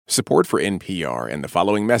Support for NPR and the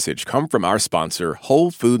following message come from our sponsor,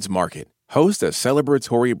 Whole Foods Market. Host a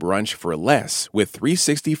celebratory brunch for less with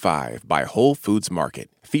 365 by Whole Foods Market,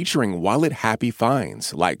 featuring wallet-happy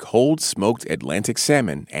finds like cold smoked Atlantic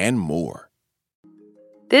salmon and more.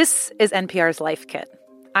 This is NPR's Life Kit.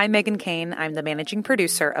 I'm Meghan Kane. I'm the managing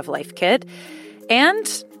producer of Life Kit,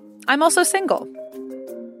 and I'm also single.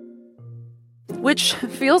 Which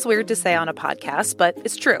feels weird to say on a podcast, but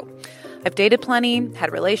it's true. I've dated plenty,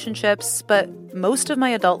 had relationships, but most of my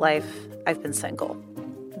adult life, I've been single.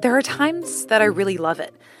 There are times that I really love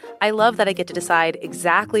it. I love that I get to decide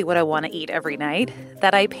exactly what I want to eat every night,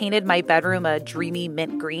 that I painted my bedroom a dreamy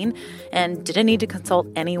mint green and didn't need to consult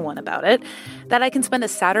anyone about it, that I can spend a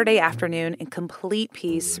Saturday afternoon in complete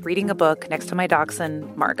peace reading a book next to my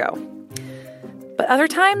dachshund, Margot. But other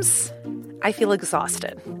times, I feel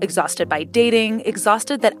exhausted. Exhausted by dating,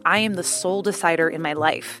 exhausted that I am the sole decider in my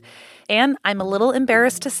life. And I'm a little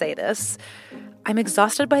embarrassed to say this, I'm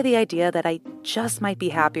exhausted by the idea that I just might be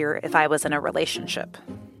happier if I was in a relationship.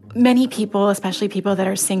 Many people, especially people that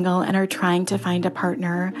are single and are trying to find a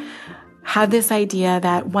partner, have this idea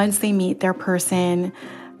that once they meet their person,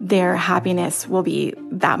 their happiness will be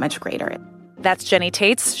that much greater. That's Jenny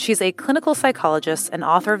Taitz. She's a clinical psychologist and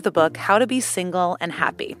author of the book, How to Be Single and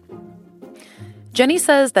Happy. Jenny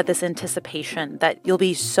says that this anticipation that you'll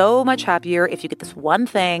be so much happier if you get this one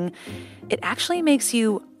thing, it actually makes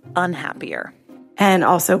you unhappier. And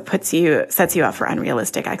also sets you up for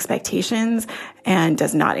unrealistic expectations and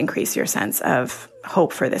does not increase your sense of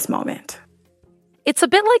hope for this moment. It's a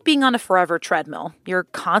bit like being on a forever treadmill. You're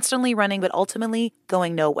constantly running, but ultimately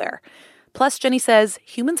going nowhere. Plus, Jenny says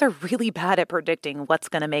humans are really bad at predicting what's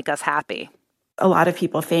going to make us happy. A lot of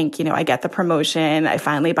people think, I get the promotion, I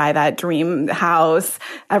finally buy that dream house,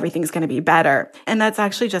 everything's going to be better. And that's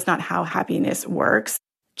actually just not how happiness works.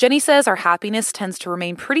 Jenny says our happiness tends to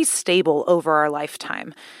remain pretty stable over our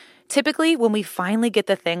lifetime. Typically, when we finally get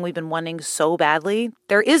the thing we've been wanting so badly,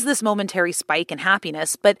 there is this momentary spike in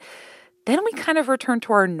happiness, but then we kind of return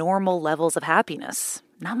to our normal levels of happiness.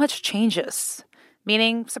 Not much changes.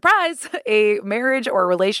 Meaning, surprise, a marriage or a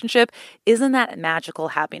relationship isn't that magical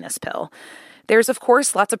happiness pill. There's, of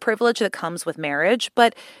course, lots of privilege that comes with marriage,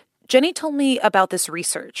 but Jenny told me about this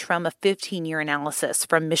research from a 15-year analysis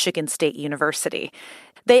from Michigan State University.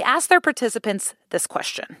 They asked their participants this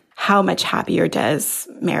question. How much happier does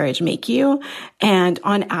marriage make you? And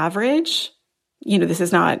on average, this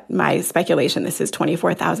is not my speculation. This is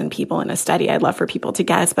 24,000 people in a study. I'd love for people to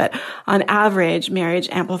guess, but on average, marriage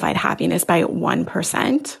amplified happiness by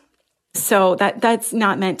 1%. So that's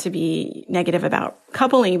not meant to be negative about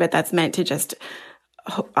coupling, but that's meant to just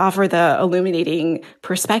offer the illuminating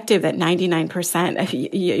perspective that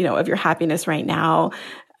 99% of your happiness right now,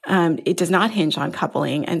 it does not hinge on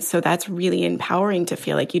coupling. And so that's really empowering to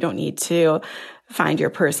feel like you don't need to find your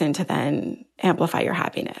person to then amplify your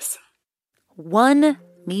happiness. 1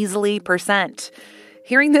 measly percent.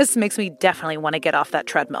 Hearing this makes me definitely want to get off that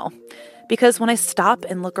treadmill. Because when I stop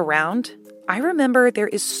and look around, I remember there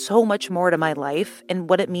is so much more to my life and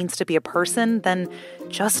what it means to be a person than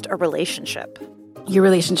just a relationship. Your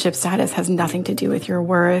relationship status has nothing to do with your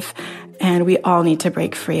worth, and we all need to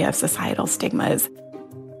break free of societal stigmas.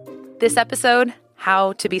 This episode,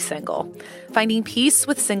 How to Be Single. Finding peace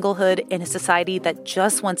with singlehood in a society that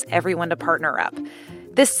just wants everyone to partner up.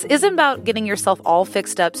 This isn't about getting yourself all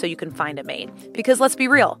fixed up so you can find a mate. Because let's be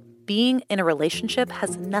real, being in a relationship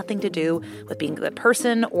has nothing to do with being a good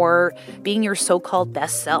person or being your so-called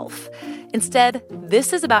best self. Instead,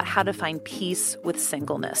 this is about how to find peace with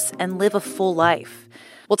singleness and live a full life.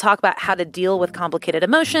 We'll talk about how to deal with complicated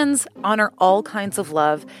emotions, honor all kinds of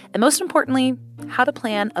love, and most importantly, how to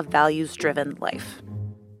plan a values-driven life.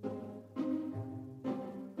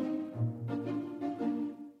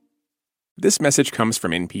 This message comes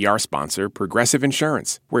from NPR sponsor Progressive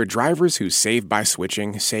Insurance, where drivers who save by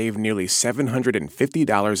switching save nearly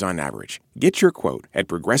 $750 on average. Get your quote at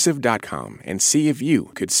Progressive.com and see if you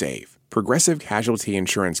could save. Progressive Casualty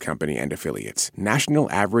Insurance Company and Affiliates.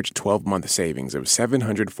 National average 12-month savings of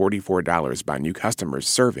 $744 by new customers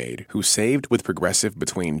surveyed who saved with Progressive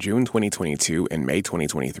between June 2022 and May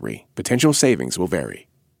 2023. Potential savings will vary.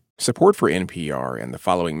 Support for NPR and the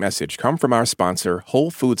following message come from our sponsor, Whole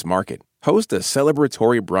Foods Market. Host a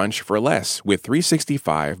celebratory brunch for less with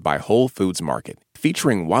 365 by Whole Foods Market,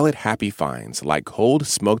 featuring wallet-happy finds like cold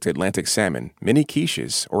smoked Atlantic salmon, mini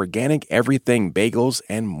quiches, organic everything bagels,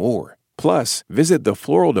 and more. Plus, visit the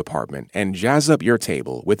floral department and jazz up your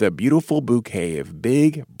table with a beautiful bouquet of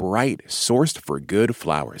big, bright, sourced-for-good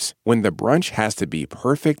flowers. When the brunch has to be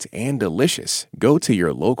perfect and delicious, go to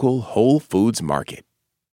your local Whole Foods Market.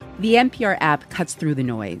 The NPR app cuts through the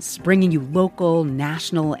noise, bringing you local,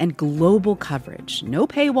 national, and global coverage. No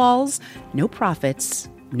paywalls, no profits,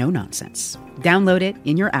 no nonsense. Download it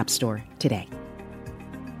in your app store today.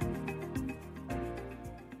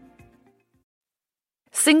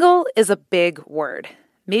 Single is a big word.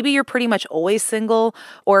 Maybe you're pretty much always single,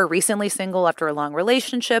 or recently single after a long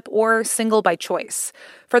relationship, or single by choice.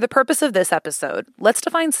 For the purpose of this episode, let's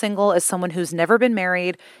define single as someone who's never been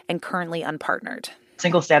married and currently unpartnered.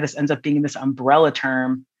 Single status ends up being this umbrella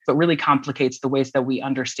term, but really complicates the ways that we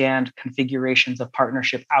understand configurations of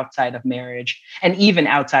partnership outside of marriage and even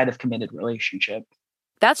outside of committed relationship.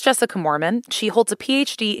 That's Jessica Moorman. She holds a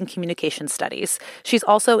PhD in communication studies. She's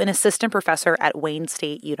also an assistant professor at Wayne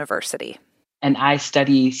State University. And I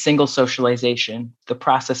study single socialization, the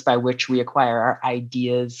process by which we acquire our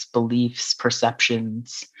ideas, beliefs,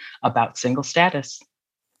 perceptions about single status.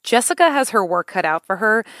 Jessica has her work cut out for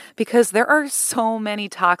her because there are so many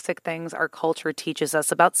toxic things our culture teaches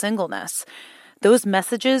us about singleness. Those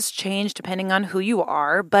messages change depending on who you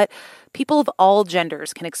are, but people of all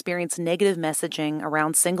genders can experience negative messaging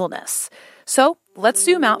around singleness. So let's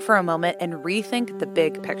zoom out for a moment and rethink the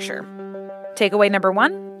big picture. Takeaway number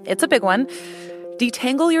 1, it's a big one.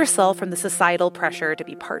 Detangle yourself from the societal pressure to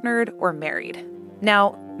be partnered or married.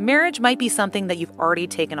 Now, marriage might be something that you've already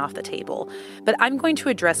taken off the table, but I'm going to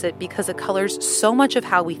address it because it colors so much of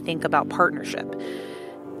how we think about partnership.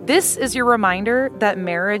 This is your reminder that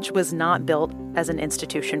marriage was not built as an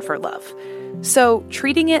institution for love. So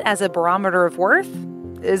treating it as a barometer of worth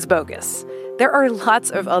is bogus. There are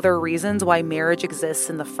lots of other reasons why marriage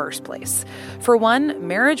exists in the first place. For one,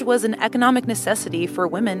 marriage was an economic necessity for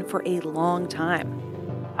women for a long time.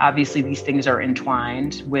 Obviously, these things are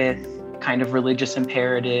entwined with kind of religious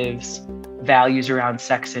imperatives, values around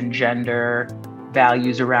sex and gender,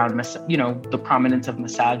 values around, the prominence of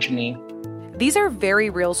misogyny. These are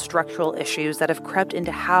very real structural issues that have crept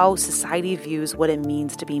into how society views what it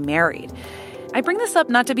means to be married. I bring this up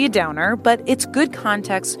not to be a downer, but it's good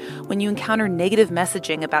context when you encounter negative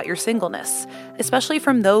messaging about your singleness, especially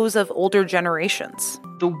from those of older generations.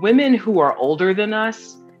 The women who are older than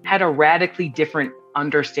us had a radically different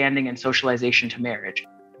understanding and socialization to marriage.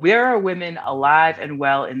 There are women alive and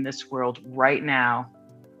well in this world right now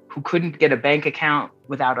who couldn't get a bank account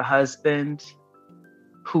without a husband,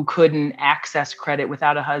 who couldn't access credit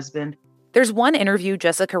without a husband. There's one interview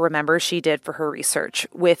Jessica remembers she did for her research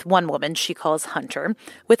with one woman she calls Hunter,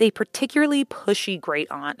 with a particularly pushy great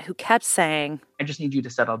aunt who kept saying, I just need you to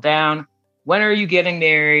settle down. When are you getting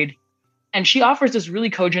married? And she offers this really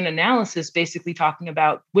cogent analysis, basically talking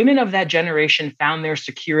about women of that generation found their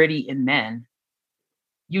security in men.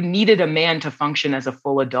 You needed a man to function as a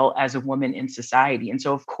full adult, as a woman in society. And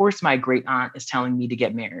so, of course, my great aunt is telling me to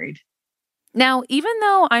get married. Now, even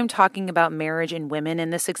though I'm talking about marriage and women in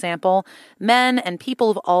this example, men and people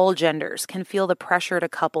of all genders can feel the pressure to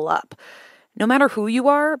couple up. No matter who you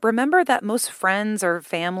are, remember that most friends or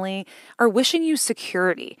family are wishing you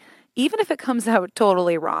security, even if it comes out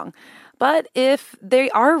totally wrong. But if they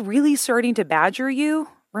are really starting to badger you,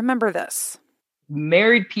 remember this.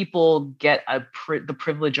 Married people get the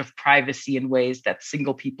privilege of privacy in ways that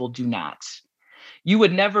single people do not. You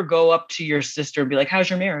would never go up to your sister and be like, how's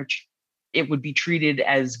your marriage? It would be treated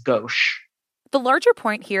as gauche. The larger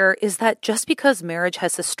point here is that just because marriage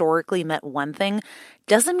has historically meant one thing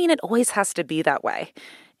doesn't mean it always has to be that way.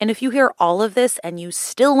 And if you hear all of this and you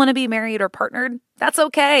still want to be married or partnered, that's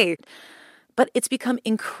okay. But it's become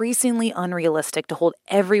increasingly unrealistic to hold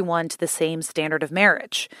everyone to the same standard of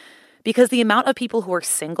marriage. Because the amount of people who are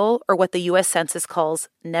single, or what the U.S. Census calls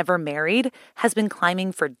never married, has been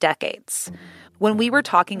climbing for decades. When we were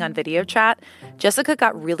talking on video chat, Jessica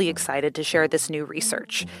got really excited to share this new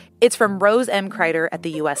research. It's from Rose M. Kreider at the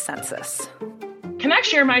U.S. Census. Can I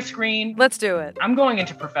share my screen? Let's do it. I'm going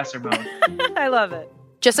into professor mode. I love it.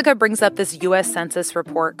 Jessica brings up this U.S. Census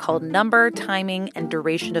report called Number, Timing, and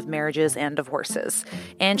Duration of Marriages and Divorces.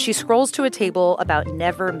 And she scrolls to a table about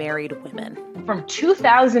never married women. From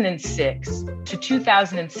 2006 to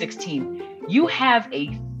 2016, you have a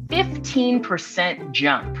 15%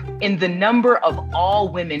 jump in the number of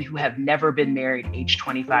all women who have never been married age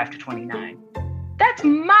 25 to 29. That's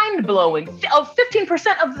mind-blowing.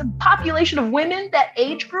 15% of the population of women, that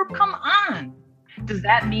age group, come on. Does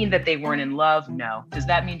that mean that they weren't in love? No. Does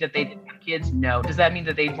that mean that they didn't have kids? No. Does that mean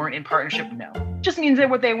that they weren't in partnership? No. It just means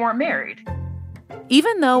that they weren't married.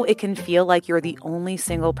 Even though it can feel like you're the only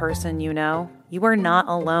single person you know, you are not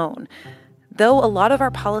alone. Though a lot of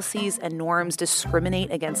our policies and norms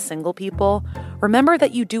discriminate against single people, remember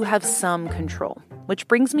that you do have some control. Which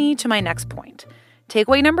brings me to my next point.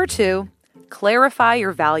 Takeaway number 2, clarify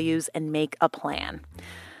your values and make a plan.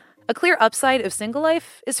 A clear upside of single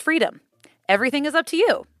life is freedom. Everything is up to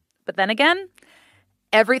you. But then again,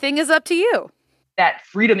 everything is up to you. That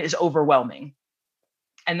freedom is overwhelming.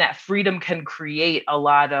 And that freedom can create a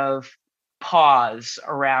lot of pause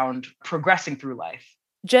around progressing through life.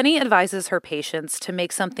 Jenny advises her patients to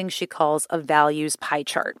make something she calls a values pie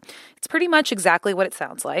chart. It's pretty much exactly what it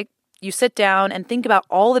sounds like. You sit down and think about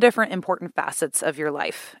all the different important facets of your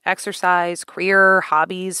life: exercise, career,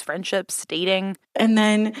 hobbies, friendships, dating. And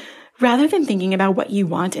then rather than thinking about what you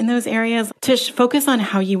want in those areas, to focus on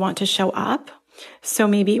how you want to show up. So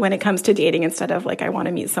maybe when it comes to dating, instead of like, I want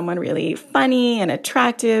to meet someone really funny and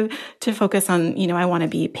attractive, to focus on, I want to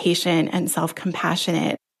be patient and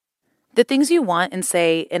self-compassionate. The things you want in,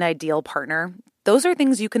 say, an ideal partner, those are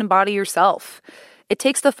things you can embody yourself. It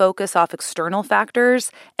takes the focus off external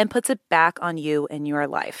factors and puts it back on you and your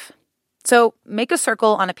life. So make a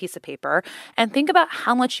circle on a piece of paper and think about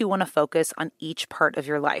how much you want to focus on each part of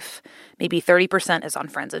your life. Maybe 30% is on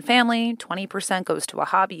friends and family, 20% goes to a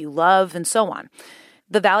hobby you love, and so on.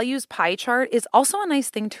 The values pie chart is also a nice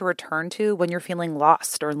thing to return to when you're feeling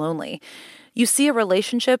lost or lonely. You see, a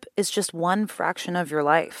relationship is just one fraction of your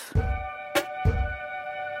life.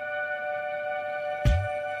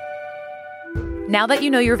 Now that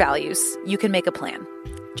you know your values, you can make a plan.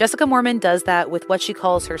 Jessica Moorman does that with what she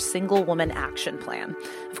calls her Single Woman Action Plan.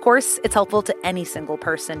 Of course, it's helpful to any single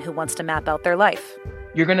person who wants to map out their life.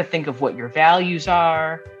 You're going to think of what your values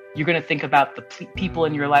are. You're going to think about the people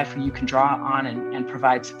in your life who you can draw on and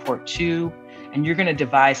provide support to. And you're going to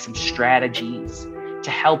devise some strategies to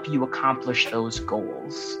help you accomplish those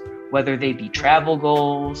goals, whether they be travel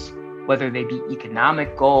goals, whether they be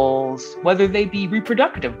economic goals, whether they be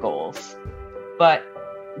reproductive goals. But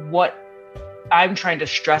what I'm trying to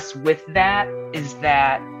stress with that is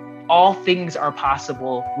that all things are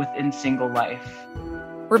possible within single life.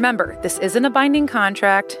 Remember, this isn't a binding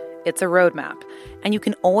contract, it's a roadmap, and you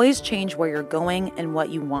can always change where you're going and what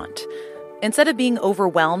you want. Instead of being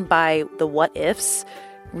overwhelmed by the what ifs,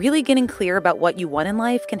 really getting clear about what you want in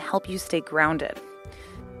life can help you stay grounded.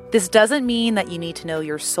 This doesn't mean that you need to know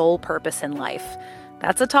your sole purpose in life.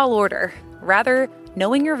 That's a tall order. Rather,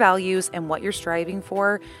 knowing your values and what you're striving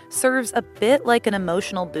for serves a bit like an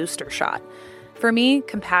emotional booster shot. For me,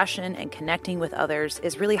 compassion and connecting with others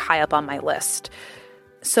is really high up on my list.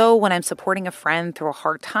 So when I'm supporting a friend through a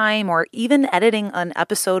hard time or even editing an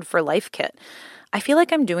episode for Life Kit, I feel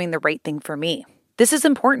like I'm doing the right thing for me. This is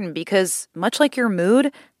important because, much like your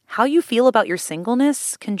mood, how you feel about your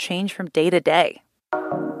singleness can change from day to day.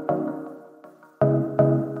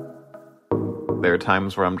 There are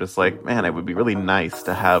times where I'm just like, man, it would be really nice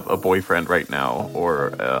to have a boyfriend right now or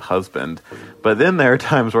a husband. But then there are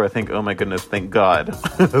times where I think, oh my goodness, thank God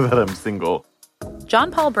that I'm single. John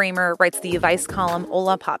Paul Bramer writes the advice column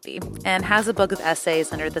Hola Papi and has a book of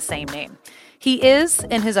essays under the same name. He is,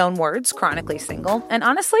 in his own words, chronically single, and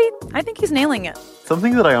honestly, I think he's nailing it.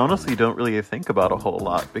 Something that I honestly don't really think about a whole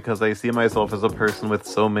lot because I see myself as a person with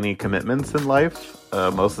so many commitments in life,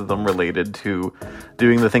 most of them related to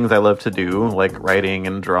doing the things I love to do, like writing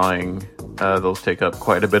and drawing. Those take up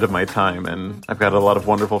quite a bit of my time, and I've got a lot of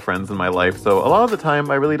wonderful friends in my life, so a lot of the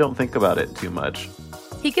time I really don't think about it too much.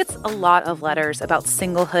 He gets a lot of letters about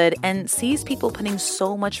singlehood and sees people putting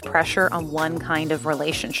so much pressure on one kind of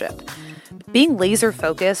relationship. Being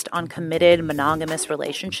laser-focused on committed, monogamous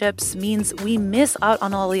relationships means we miss out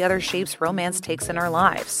on all the other shapes romance takes in our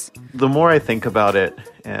lives. The more I think about it,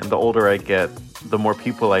 and the older I get, the more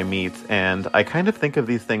people I meet, and I kind of think of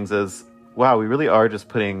these things as, wow, we really are just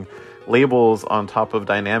putting labels on top of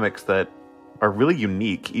dynamics that are really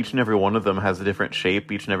unique. Each and every one of them has a different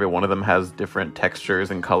shape. Each and every one of them has different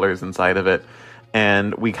textures and colors inside of it.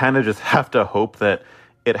 And we kind of just have to hope that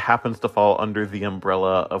it happens to fall under the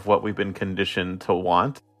umbrella of what we've been conditioned to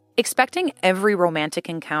want. Expecting every romantic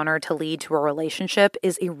encounter to lead to a relationship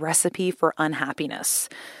is a recipe for unhappiness.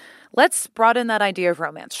 Let's broaden that idea of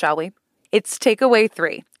romance, shall we? It's takeaway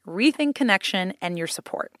 3, rethink connection and your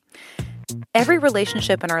support. Every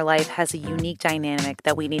relationship in our life has a unique dynamic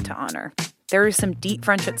that we need to honor. There are some deep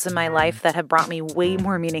friendships in my life that have brought me way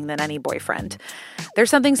more meaning than any boyfriend. There's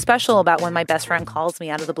something special about when my best friend calls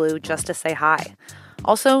me out of the blue just to say hi.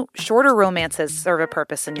 Also, shorter romances serve a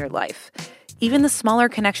purpose in your life. Even the smaller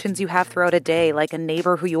connections you have throughout a day, like a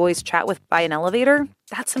neighbor who you always chat with by an elevator,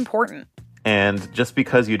 that's important. And just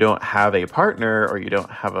because you don't have a partner or you don't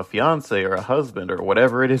have a fiance or a husband or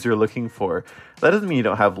whatever it is you're looking for, that doesn't mean you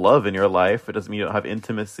don't have love in your life. It doesn't mean you don't have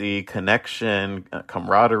intimacy, connection,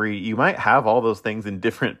 camaraderie. You might have all those things in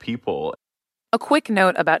different people. A quick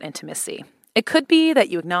note about intimacy. It could be that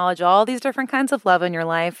you acknowledge all these different kinds of love in your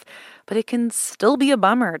life, but it can still be a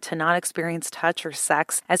bummer to not experience touch or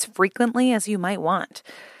sex as frequently as you might want.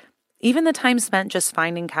 Even the time spent just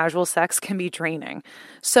finding casual sex can be draining.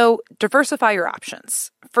 So diversify your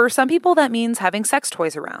options. For some people, that means having sex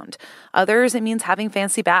toys around. Others, it means having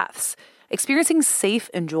fancy baths. Experiencing safe,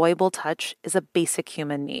 enjoyable touch is a basic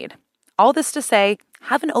human need. All this to say,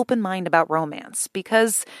 have an open mind about romance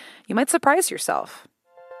because you might surprise yourself.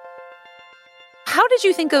 How did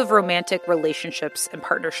you think of romantic relationships and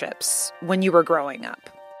partnerships when you were growing up?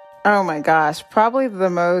 Oh my gosh, probably the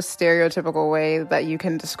most stereotypical way that you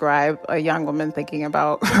can describe a young woman thinking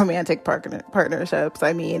about romantic partnerships.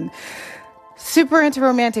 I mean, super into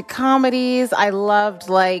romantic comedies. I loved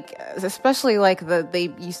especially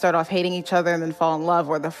you start off hating each other and then fall in love,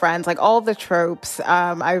 or the friends, like all the tropes.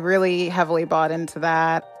 I really heavily bought into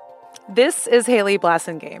that. This is Haley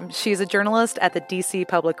Blassingame. She's a journalist at the DC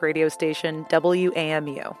public radio station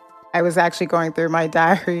WAMU. I was actually going through my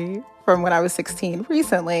diary from when I was 16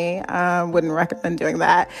 recently. Wouldn't recommend doing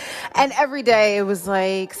that. And every day it was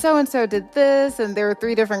like, so-and-so did this, and there were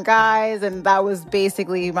 3 different guys, and that was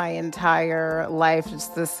basically my entire life,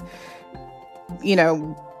 just this,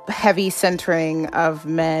 heavy centering of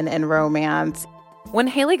men and romance. When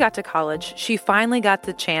Haley got to college, she finally got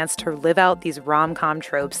the chance to live out these rom-com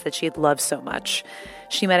tropes that she had loved so much.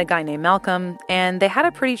 She met a guy named Malcolm, and they had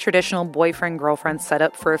a pretty traditional boyfriend-girlfriend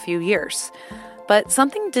setup for a few years. But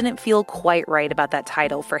something didn't feel quite right about that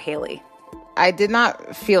title for Haley. I did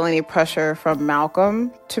not feel any pressure from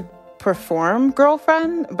Malcolm to perform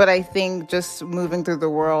girlfriend, but I think just moving through the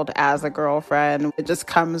world as a girlfriend, it just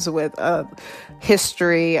comes with a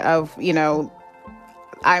history of,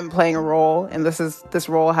 I'm playing a role, and this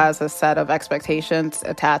role has a set of expectations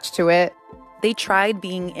attached to it. They tried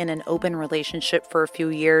being in an open relationship for a few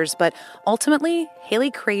years, but ultimately,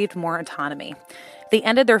 Haley craved more autonomy. They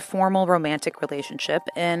ended their formal romantic relationship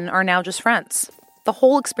and are now just friends. The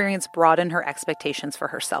whole experience broadened her expectations for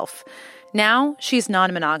herself. Now, she's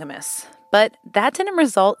non-monogamous, but that didn't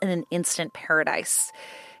result in an instant paradise.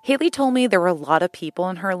 Haley told me there were a lot of people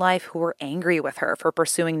in her life who were angry with her for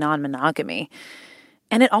pursuing non-monogamy.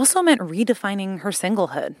 And it also meant redefining her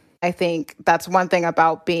singlehood. I think that's one thing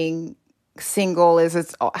about being single is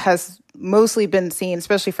it has mostly been seen,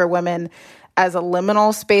 especially for women, as a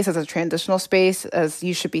liminal space, as a transitional space, as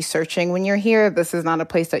you should be searching when you're here. This is not a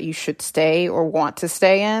place that you should stay or want to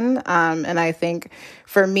stay in. And I think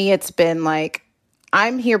for me, it's been like,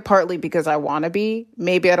 I'm here partly because I want to be.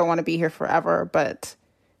 Maybe I don't want to be here forever, but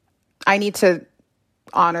I need to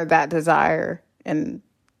honor that desire and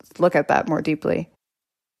look at that more deeply.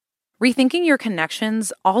 Rethinking your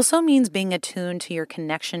connections also means being attuned to your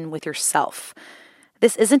connection with yourself.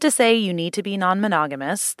 This isn't to say you need to be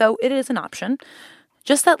non-monogamous, though it is an option.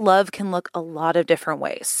 Just that love can look a lot of different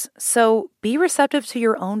ways. So be receptive to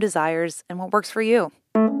your own desires and what works for you.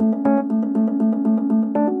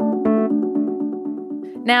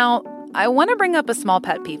 Now, I want to bring up a small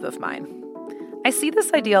pet peeve of mine. I see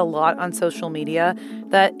this idea a lot on social media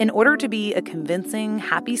that in order to be a convincing,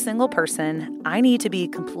 happy single person, I need to be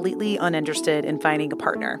completely uninterested in finding a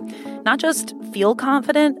partner. Not just feel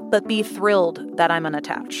confident, but be thrilled that I'm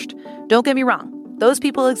unattached. Don't get me wrong, those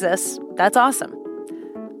people exist. That's awesome.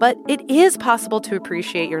 But it is possible to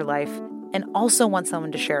appreciate your life and also want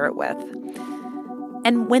someone to share it with.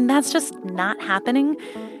 And when that's just not happening,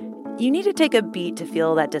 you need to take a beat to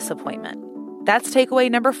feel that disappointment. That's takeaway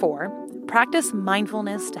number 4. Practice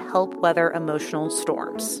mindfulness to help weather emotional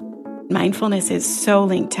storms. Mindfulness is so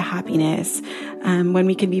linked to happiness. When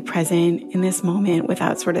we can be present in this moment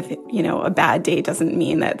without sort of, a bad date doesn't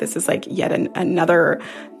mean that this is like yet another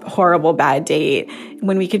horrible bad date.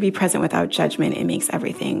 When we could be present without judgment, it makes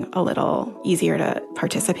everything a little easier to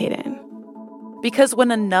participate in. Because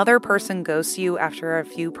when another person ghosts you after a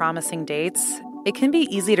few promising dates, it can be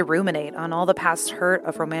easy to ruminate on all the past hurt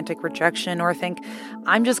of romantic rejection or think,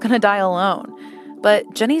 I'm just going to die alone.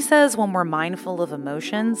 But Jenny says when we're mindful of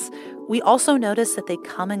emotions, we also notice that they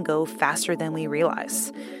come and go faster than we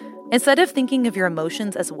realize. Instead of thinking of your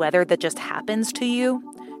emotions as weather that just happens to you,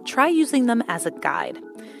 try using them as a guide.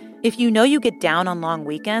 If you know you get down on long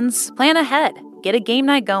weekends, plan ahead. Get a game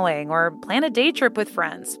night going or plan a day trip with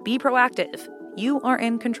friends. Be proactive. You are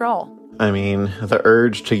in control. I mean, the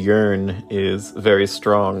urge to yearn is very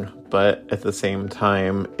strong, but at the same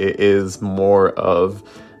time, it is more of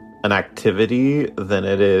an activity than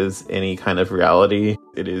it is any kind of reality.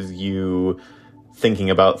 It is you thinking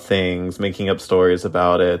about things, making up stories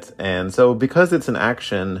about it. And so because it's an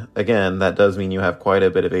action, again, that does mean you have quite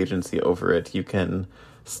a bit of agency over it. You can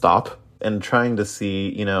stop and trying to see,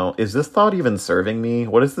 is this thought even serving me?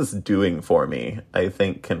 What is this doing for me? I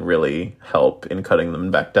think can really help in cutting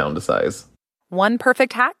them back down to size. One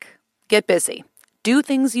perfect hack: get busy. Do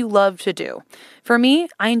things you love to do. For me,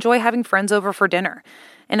 I enjoy having friends over for dinner.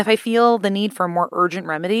 And if I feel the need for a more urgent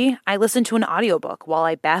remedy, I listen to an audiobook while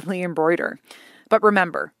I badly embroider. But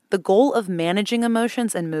remember, the goal of managing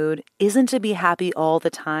emotions and mood isn't to be happy all the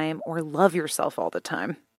time or love yourself all the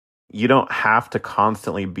time. You don't have to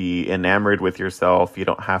constantly be enamored with yourself. You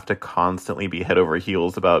don't have to constantly be head over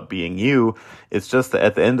heels about being you. It's just that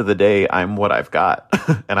at the end of the day, I'm what I've got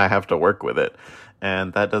and I have to work with it.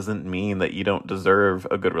 And that doesn't mean that you don't deserve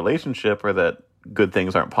a good relationship or that good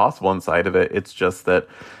things aren't possible inside of it. It's just that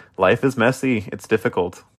life is messy. It's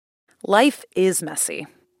difficult. Life is messy.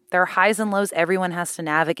 There are highs and lows everyone has to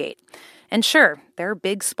navigate. And sure, there are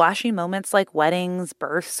big splashy moments like weddings,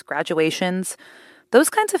 births, graduations. Those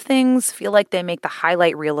kinds of things feel like they make the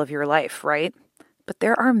highlight reel of your life, right? But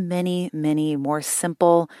there are many, many more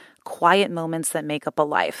simple, quiet moments that make up a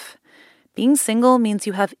life. Being single means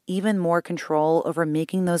you have even more control over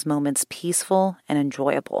making those moments peaceful and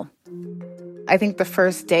enjoyable. I think the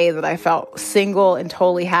first day that I felt single and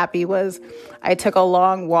totally happy was I took a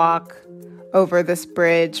long walk over this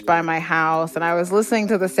bridge by my house, and I was listening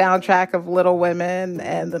to the soundtrack of Little Women,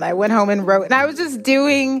 and then I went home and wrote, and I was just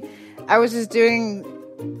doing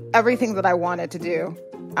everything that I wanted to do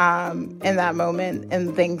in that moment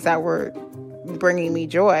and things that were bringing me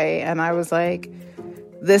joy. And I was like,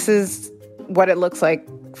 this is what it looks like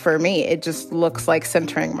for me. It just looks like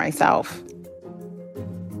centering myself.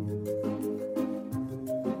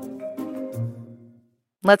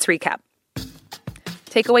 Let's recap.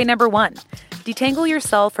 Takeaway number 1, detangle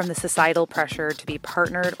yourself from the societal pressure to be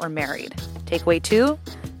partnered or married. Takeaway 2,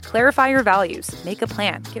 clarify your values, make a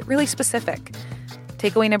plan, get really specific.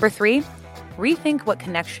 Takeaway number 3, rethink what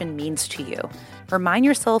connection means to you. Remind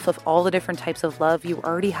yourself of all the different types of love you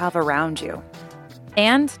already have around you.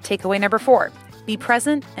 And takeaway number 4, be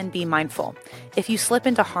present and be mindful. If you slip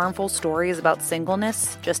into harmful stories about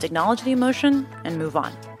singleness, just acknowledge the emotion and move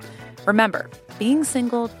on. Remember, being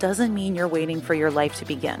single doesn't mean you're waiting for your life to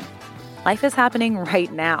begin. Life is happening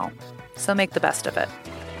right now, so make the best of it.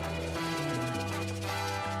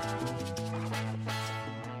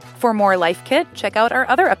 For more Life Kit, check out our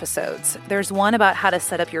other episodes. There's one about how to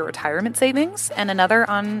set up your retirement savings and another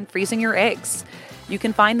on freezing your eggs. You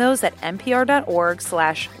can find those at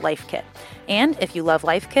npr.org/lifekit. And if you love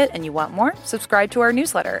Life Kit and you want more, subscribe to our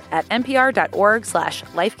newsletter at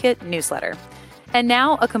npr.org/lifekitnewsletter. And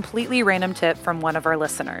now, a completely random tip from one of our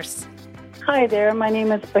listeners. Hi there, my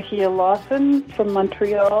name is Bahia Lawson from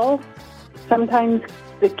Montreal. Sometimes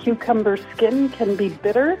the cucumber skin can be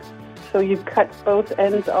bitter, so you cut both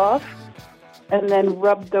ends off and then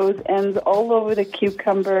rub those ends all over the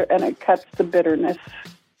cucumber and it cuts the bitterness.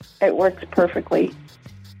 It works perfectly.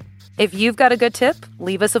 If you've got a good tip,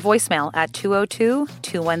 leave us a voicemail at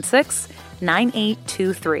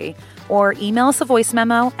 202-216-9823 or email us a voice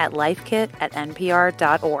memo at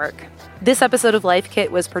lifekit@npr.org. This episode of Life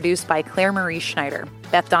Kit was produced by Claire Marie Schneider.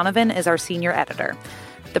 Beth Donovan is our senior editor.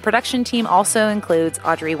 The production team also includes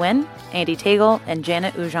Audrey Nguyen, Andy Tagle, and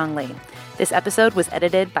Janet Ujong Lee. This episode was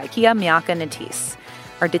edited by Kia Miaka Natis.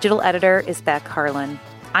 Our digital editor is Beck Harlan.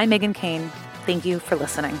 I'm Megan Kane. Thank you for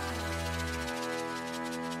listening.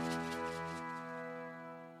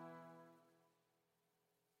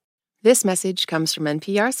 This message comes from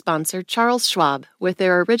NPR sponsor Charles Schwab with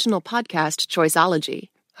their original podcast, Choiceology.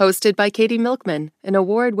 Hosted by Katie Milkman, an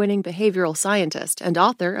award-winning behavioral scientist and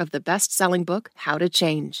author of the best-selling book, How to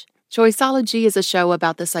Change. Choiceology is a show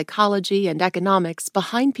about the psychology and economics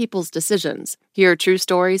behind people's decisions. Hear true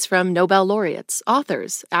stories from Nobel laureates,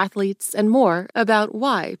 authors, athletes, and more about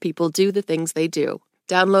why people do the things they do.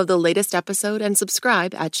 Download the latest episode and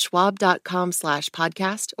subscribe at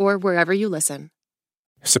schwab.com/podcast or wherever you listen.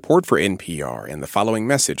 Support for NPR and the following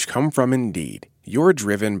message come from Indeed. You're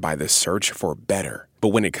driven by the search for better. But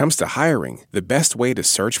when it comes to hiring, the best way to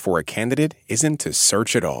search for a candidate isn't to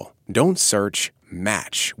search at all. Don't search,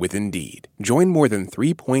 match with Indeed. Join more than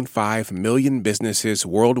 3.5 million businesses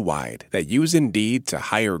worldwide that use Indeed to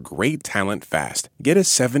hire great talent fast. Get a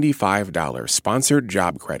 $75 sponsored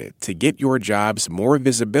job credit to get your jobs more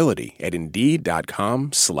visibility at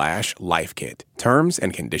Indeed.com/lifekit. Terms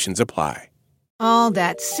and conditions apply. All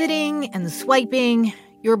that sitting and swiping,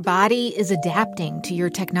 your body is adapting to your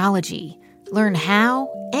technology. Learn how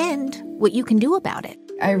and what you can do about it.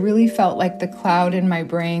 I really felt like the cloud in my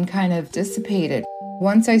brain kind of dissipated.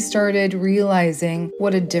 Once I started realizing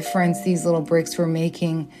what a difference these little breaks were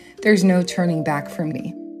making, there's no turning back for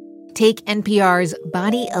me. Take NPR's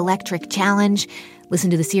Body Electric Challenge. Listen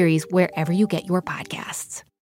to the series wherever you get your podcasts.